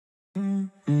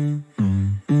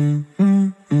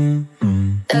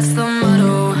That's the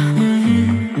motto.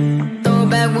 Throw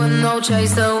back with no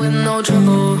chaser, with no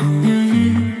trouble.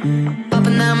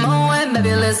 Popping that moe,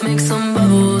 baby, let's make some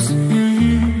bubbles.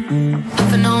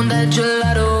 Puffing on that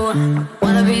gelato.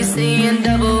 Wanna be seeing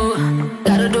double.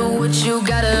 Gotta do what you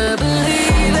gotta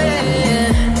believe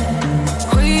it.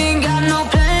 We ain't got no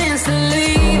plans to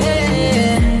leave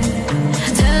it.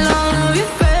 Tell all of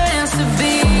your friends to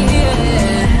be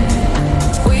here.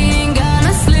 We ain't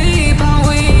gonna sleep all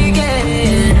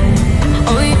weekend.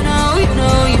 Oh, you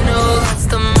know, that's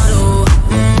the motto.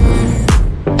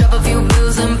 Drop a few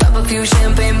bills and pop a few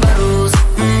champagne bottles.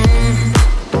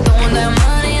 Throwing that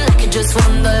money like you just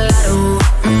won the lotto.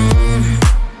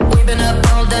 We've been up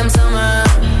all damn summer,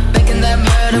 making that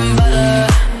bread and butter.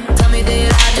 Tell me,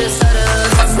 did I just stutter?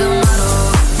 That's the motto.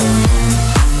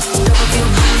 Drop a few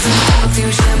bills and pop a few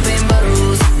champagne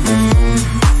bottles.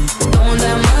 Throwing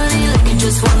that money like you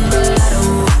just won the lotto.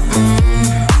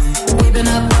 We've been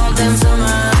up all damn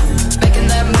summer, making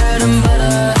that bread and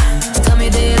butter. Tell me,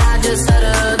 did I just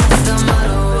stutter? That's the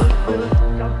motto.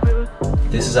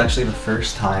 This is actually the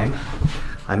first time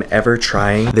I'm ever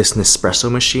trying this Nespresso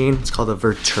machine. It's called a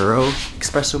Verturo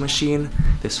espresso machine,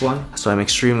 this one. So I'm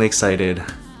extremely excited.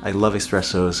 I love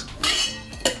espressos.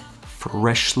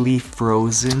 Freshly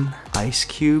frozen ice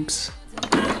cubes.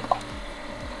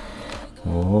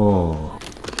 Oh.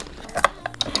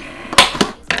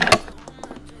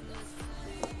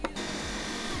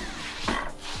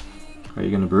 Are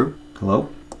you gonna brew? Hello?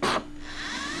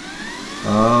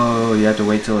 Oh, you have to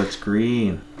wait till it's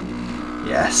green.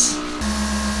 Yes.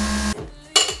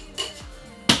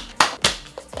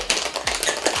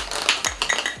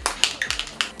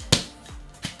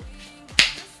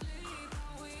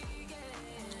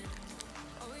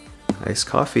 Iced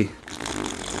coffee.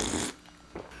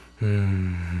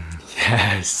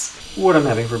 Yes. What I'm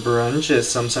having for brunch is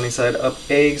some sunny side up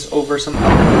eggs over some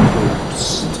avocado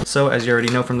toast. So as you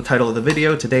already know from the title of the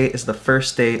video, today is the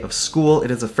first day of school.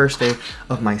 It is the first day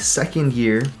of my second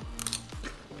year.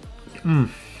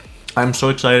 I'm so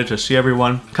excited to see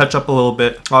everyone, catch up a little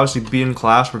bit, obviously be in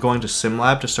class. We're going to sim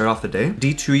lab to start off the day.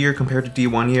 D2 year compared to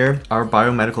D1 year, our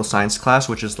biomedical science class,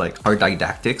 which is like our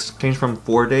didactics, changed from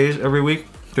 4 days every week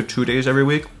to 2 days every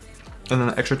week. And then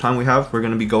the extra time we have, we're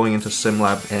gonna be going into sim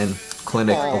lab and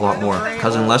clinic a lot more.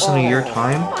 Because in less than a year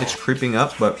time, it's creeping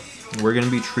up, but we're gonna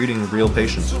be treating real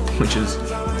patients, which is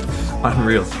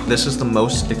unreal. This is the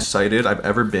most excited I've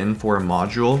ever been for a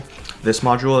module. This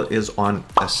module is on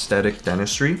aesthetic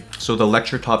dentistry. So the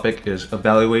lecture topic is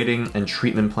evaluating and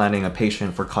treatment planning a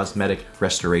patient for cosmetic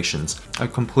restorations. I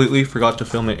completely forgot to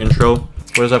film an intro.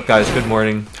 What is up, guys? Good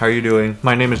morning. How are you doing?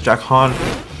 My name is Jack Han.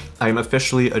 I am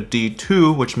officially a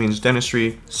D2, which means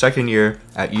dentistry, second year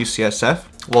at UCSF.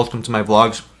 Welcome to my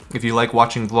vlogs. If you like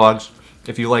watching vlogs,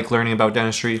 if you like learning about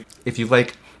dentistry, if you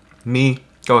like me,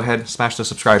 go ahead, smash the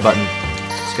subscribe button.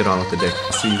 Let's get on with the day.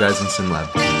 See you guys in sim lab.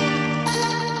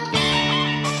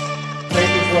 Thank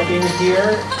you for being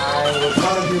here. I was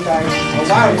telling you guys a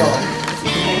while ago to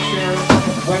make sure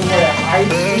when we're at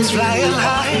Birds flying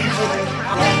high,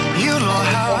 you know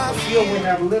how I feel. we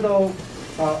have little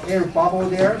air bubble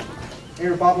there.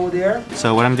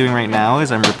 So what I'm doing right now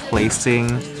is I'm replacing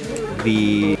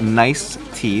the nice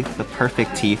teeth, the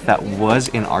perfect teeth that was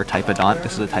in our typodont.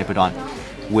 This is a typodont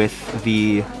with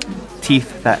the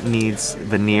teeth that needs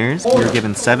veneers. We were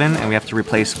given 7 and we have to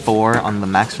replace 4 on the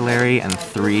maxillary and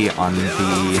 3 on the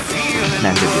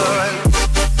mandibular.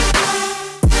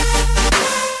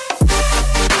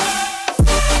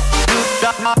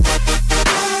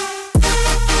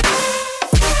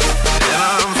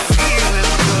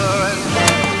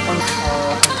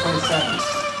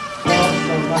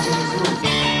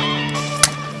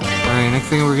 Alright, next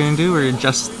thing we're going to do, we're going to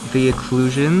adjust the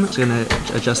occlusion. It's going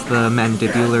to adjust the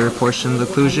mandibular portion of the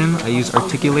occlusion. I use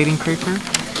articulating paper,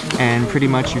 and pretty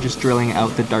much you're just drilling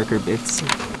out the darker bits.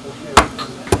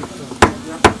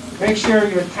 Make sure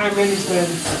your time management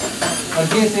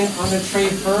adhesive on the tray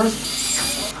first.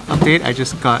 Update, I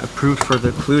just got approved for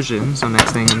the occlusion, so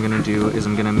next thing I'm going to do is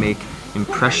I'm going to make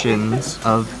impressions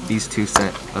of these 2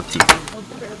 set of teeth.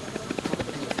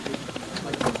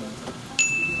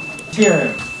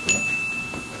 Here.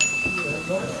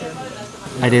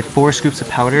 I did 4 scoops of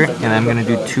powder, and I'm going to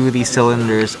do 2 of these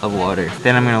cylinders of water.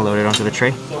 Then I'm going to load it onto the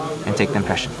tray and take the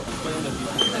impression.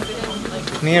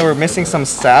 Nia, we're missing some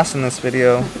sass in this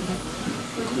video.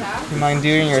 You mind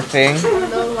doing your thing? I'm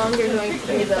no longer going to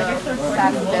be the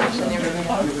sad bitch and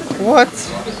everything. What?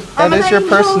 That is your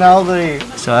personality.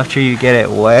 So after you get it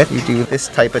wet, you do this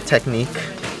type of technique.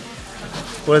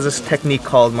 What is this technique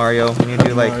called, Mario? When you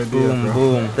do like boom,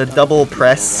 boom. The double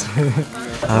press.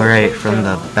 Alright, from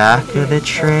the back of the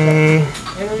tray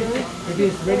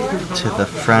to the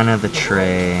front of the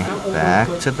tray. Back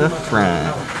to the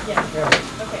front.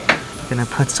 Gonna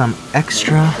put some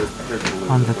extra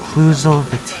on the occlusal of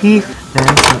the teeth,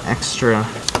 then some extra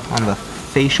on the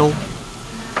facial.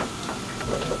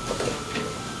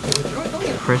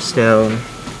 Press down,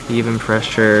 even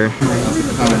pressure.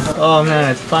 Oh man,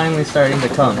 it's finally starting to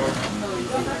come.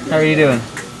 How are you doing?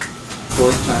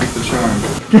 Fourth time's the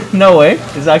charm. No way.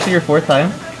 Is it actually your fourth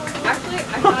time?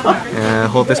 Actually,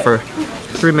 Hold this for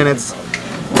 3 minutes.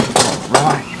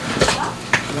 Right.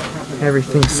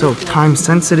 Everything's so time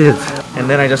sensitive. And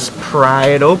then I just pry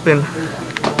it open.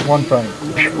 One time.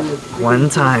 One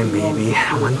time, baby.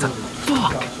 One time.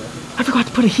 Fuck! I forgot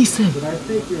to put adhesive.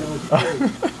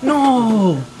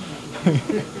 No!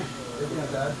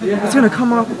 It's gonna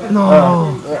come up.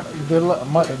 No!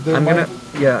 I'm gonna.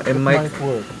 Yeah, it might.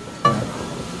 Work.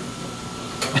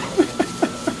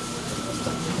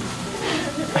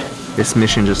 This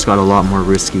mission just got a lot more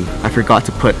risky. I forgot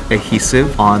to put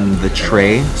adhesive on the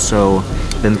tray, so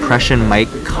the impression might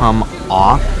come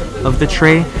off of the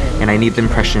tray, and I need the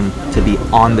impression to be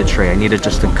on the tray. I need it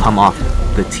just to come off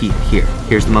the teeth here.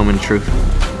 Here's the moment of truth.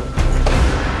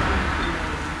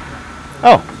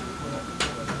 Oh.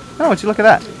 Oh, would you look at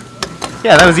that?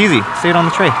 Yeah, that was easy. Stayed on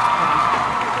the tray.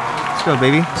 Let's go,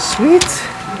 baby. Sweet.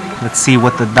 Let's see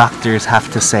what the doctors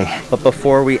have to say. But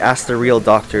before we ask the real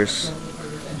doctors,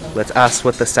 let's ask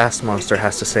what the Sass monster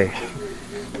has to say.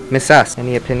 Miss Sass,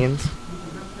 any opinions?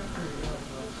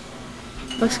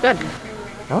 looks good.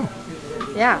 Oh.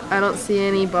 Yeah, I don't see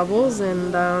any bubbles,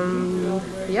 and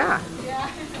yeah.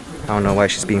 I don't know why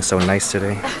she's being so nice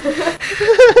today.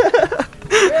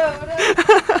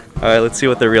 Alright, let's see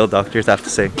what the real doctors have to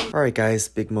say. Alright guys,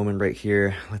 big moment right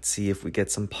here. Let's see if we get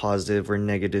some positive or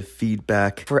negative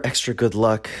feedback. For extra good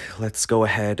luck, let's go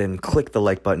ahead and click the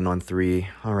like button on 3.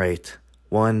 Alright,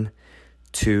 1,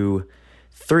 2,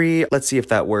 3. Let's see if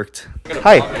that worked.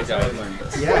 Hi!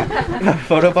 Yeah.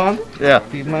 Photo bomb? Yeah.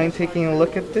 Do you mind taking a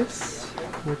look at this?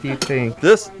 What do you think?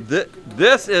 This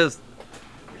is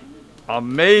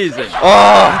amazing.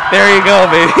 Oh, there you go,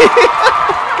 baby.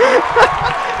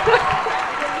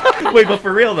 Wait, but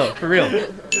for real though, for real. Oh!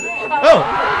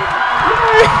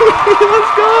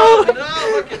 Let's go! No,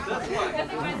 look at this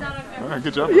one. All right,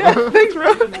 good job. Yeah, thanks,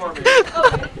 bro.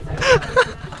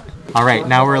 Alright,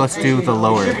 now let's do the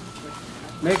lower.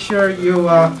 Make sure you,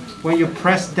 when you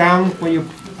press down, when you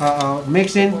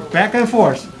mix in back and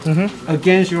forth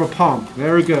against your palm.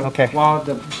 Very good. Okay. While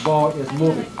the ball is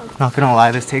moving. Not gonna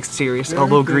lie, this takes serious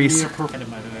elbow grease.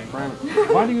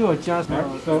 Why do you adjust?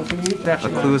 So to me, that's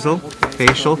Occlusal,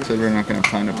 facial. So we're not gonna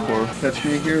find a pore. Catch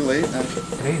me here late.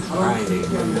 Today's Friday.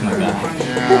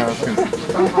 Yeah, I was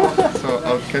gonna. So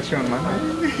I'll catch you on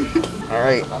Monday.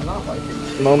 Alright,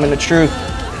 moment of truth.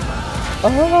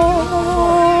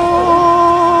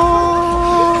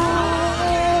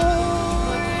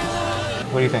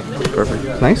 What do you think?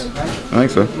 Perfect. Nice? I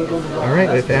think so.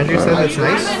 Alright, if Andrew says it's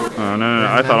nice. No.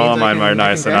 I thought all of mine were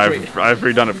nice, and I've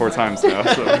redone it 4 times now.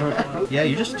 So. Yeah,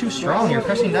 you're just too strong. You're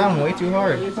pressing down way too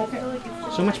hard.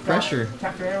 So much pressure.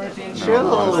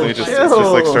 No, honestly, it just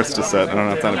like starts to set. I don't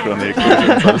have time to put on the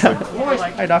occlusions,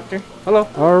 honestly. Hi, doctor. Hello.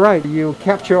 All right, you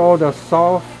capture all the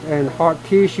soft and hard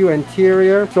tissue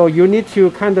anterior, so you need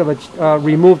to kind of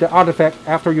remove the artifact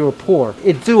after your pour.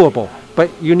 It's doable, but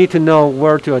you need to know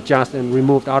where to adjust and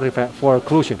remove the artifact for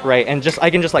occlusion. Right, and I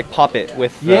can just like pop it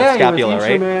with the scapula,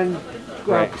 right? Instrument,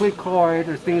 Right. click cord,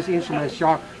 or things instrument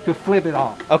sharp to flip it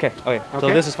off. Okay. So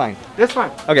this is fine. That's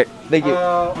fine. Okay, thank you.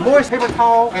 Moist paper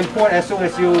towel and pour as soon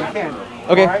as you can.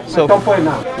 Okay, All right? so- But don't pour it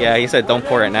now. Yeah, he said don't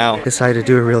pour it now. Decided to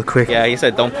do it real quick. Yeah, he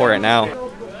said don't pour it now.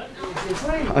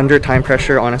 Under time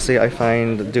pressure, honestly, I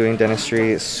find doing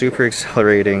dentistry super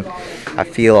exhilarating. I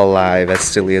feel alive, as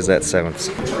silly as that sounds.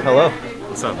 Hello.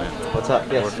 What's up, man? What's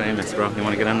up? Yes. We're famous, bro. You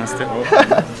want to get on this too?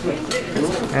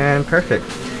 And perfect.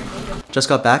 Just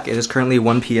got back. It is currently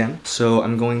 1 p.m. So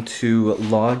I'm going to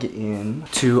log in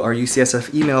to our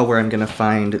UCSF email where I'm going to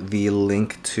find the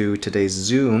link to today's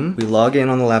Zoom. We log in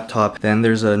on the laptop, then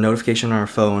there's a notification on our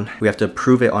phone. We have to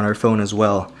approve it on our phone as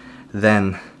well.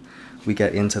 Then we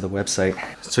get into the website.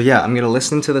 So yeah, I'm going to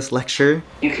listen to this lecture.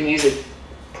 You can use a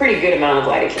pretty good amount of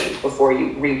lidocaine before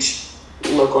you reach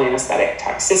local anesthetic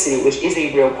toxicity, which is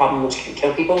a real problem which can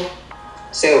kill people.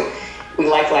 So we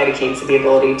like lidocaine for the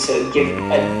ability to give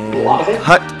a lot of it.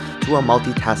 Cut to a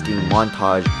multitasking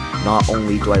montage. Not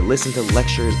only do I listen to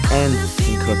lectures and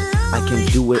can cook, I can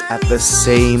do it at the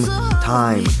same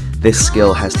time. This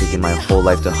skill has taken my whole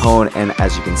life to hone, and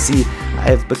as you can see, I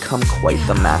have become quite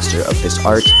the master of this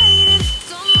art.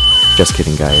 Just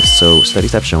kidding, guys. So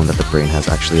studies have shown that the brain has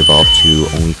actually evolved to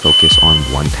only focus on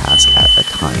one task at a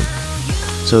time.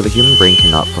 So the human brain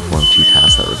cannot perform two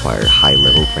tasks that require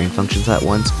high-level brain functions at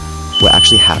once. What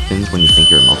actually happens when you think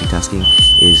you're multitasking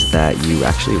is that you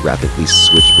actually rapidly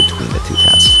switch between the two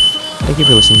tasks. Thank you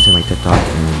for listening to my TED Talk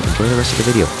and enjoy the rest of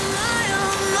the video.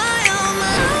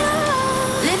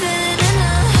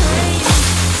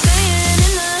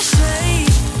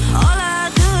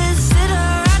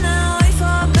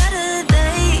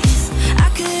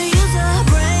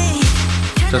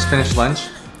 Just finished lunch.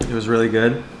 It was really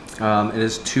good. It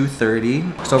is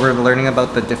 2:30. So we're learning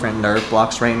about the different nerve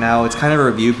blocks right now. It's kind of a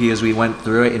review because we went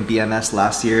through it in BMS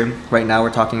last year. Right now we're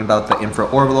talking about the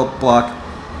infraorbital block.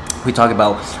 We talk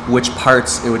about which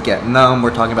parts it would get numb.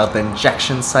 We're talking about the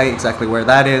injection site, exactly where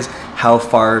that is, how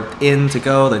far in to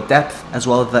go, the depth, as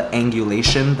well as the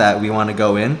angulation that we want to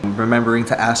go in. Remembering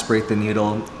to aspirate the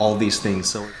needle, all these things.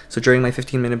 So during my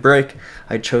 15-minute break,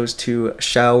 I chose to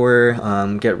shower,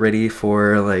 get ready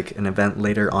for like an event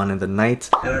later on in the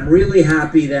night. And I'm really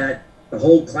happy that the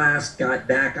whole class got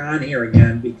back on here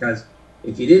again, because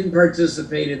if you didn't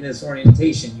participate in this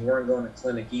orientation, you weren't going to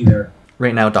clinic either.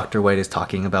 Right now, Dr. White is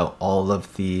talking about all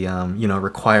of the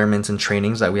requirements and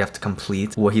trainings that we have to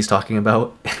complete. What he's talking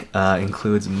about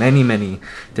includes many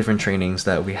different trainings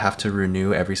that we have to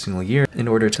renew every single year in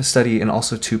order to study and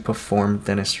also to perform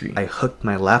dentistry. I hooked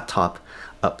my laptop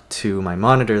up to my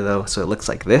monitor though, so it looks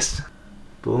like this.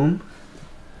 Boom.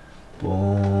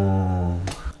 Boom.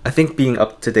 I think being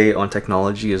up to date on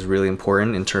technology is really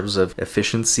important in terms of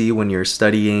efficiency when you're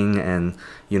studying, and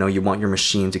you want your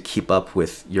machine to keep up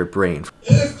with your brain.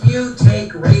 If you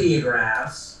take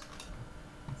radiographs,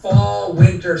 fall,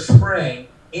 winter, spring,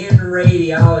 in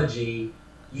radiology,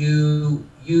 you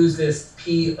use this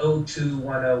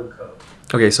P0210 code.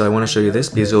 Okay, so I want to show you this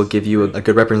because it will give you a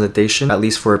good representation, at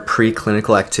least for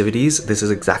preclinical activities. This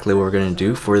is exactly what we're going to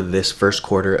do for this first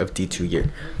quarter of D2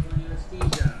 year.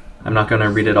 I'm not going to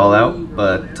read it all out,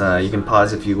 but you can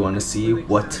pause if you want to see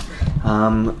what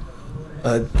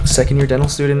a second-year dental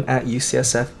student at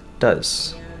UCSF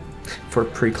does for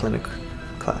preclinical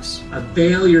class.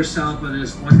 Avail yourself of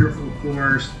this wonderful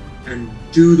course and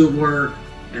do the work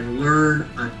and learn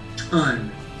a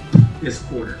ton this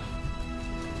quarter.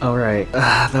 Alright,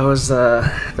 that was the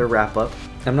wrap-up.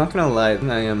 I'm not gonna lie,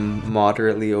 I am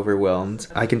moderately overwhelmed.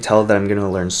 I can tell that I'm gonna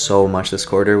learn so much this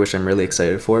quarter, which I'm really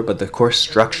excited for, but the course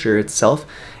structure itself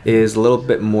is a little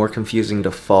bit more confusing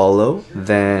to follow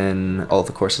than all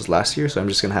the courses last year, so I'm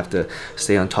just gonna have to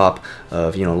stay on top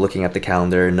of, looking at the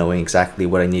calendar, knowing exactly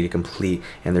what I need to complete,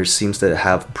 and there seems to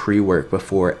have pre-work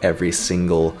before every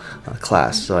single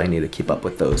class, so I need to keep up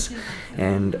with those.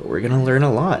 And we're gonna learn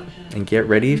a lot and get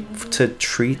ready to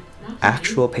treat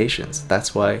actual patients.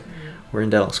 That's why we're in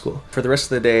dental school. For the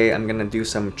rest of the day, I'm gonna do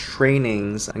some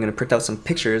trainings. I'm gonna print out some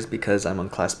pictures because I'm on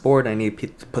class board. I need to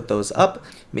put those up,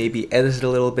 maybe edit it a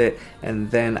little bit,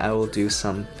 and then I will do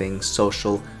something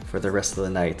social for the rest of the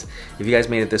night. If you guys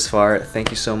made it this far, thank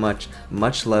you so much.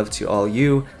 Much love to all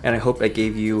you, and I hope I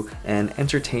gave you an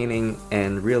entertaining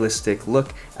and realistic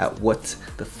look at what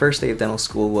the first day of dental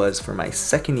school was for my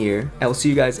second year. I will see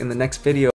you guys in the next video.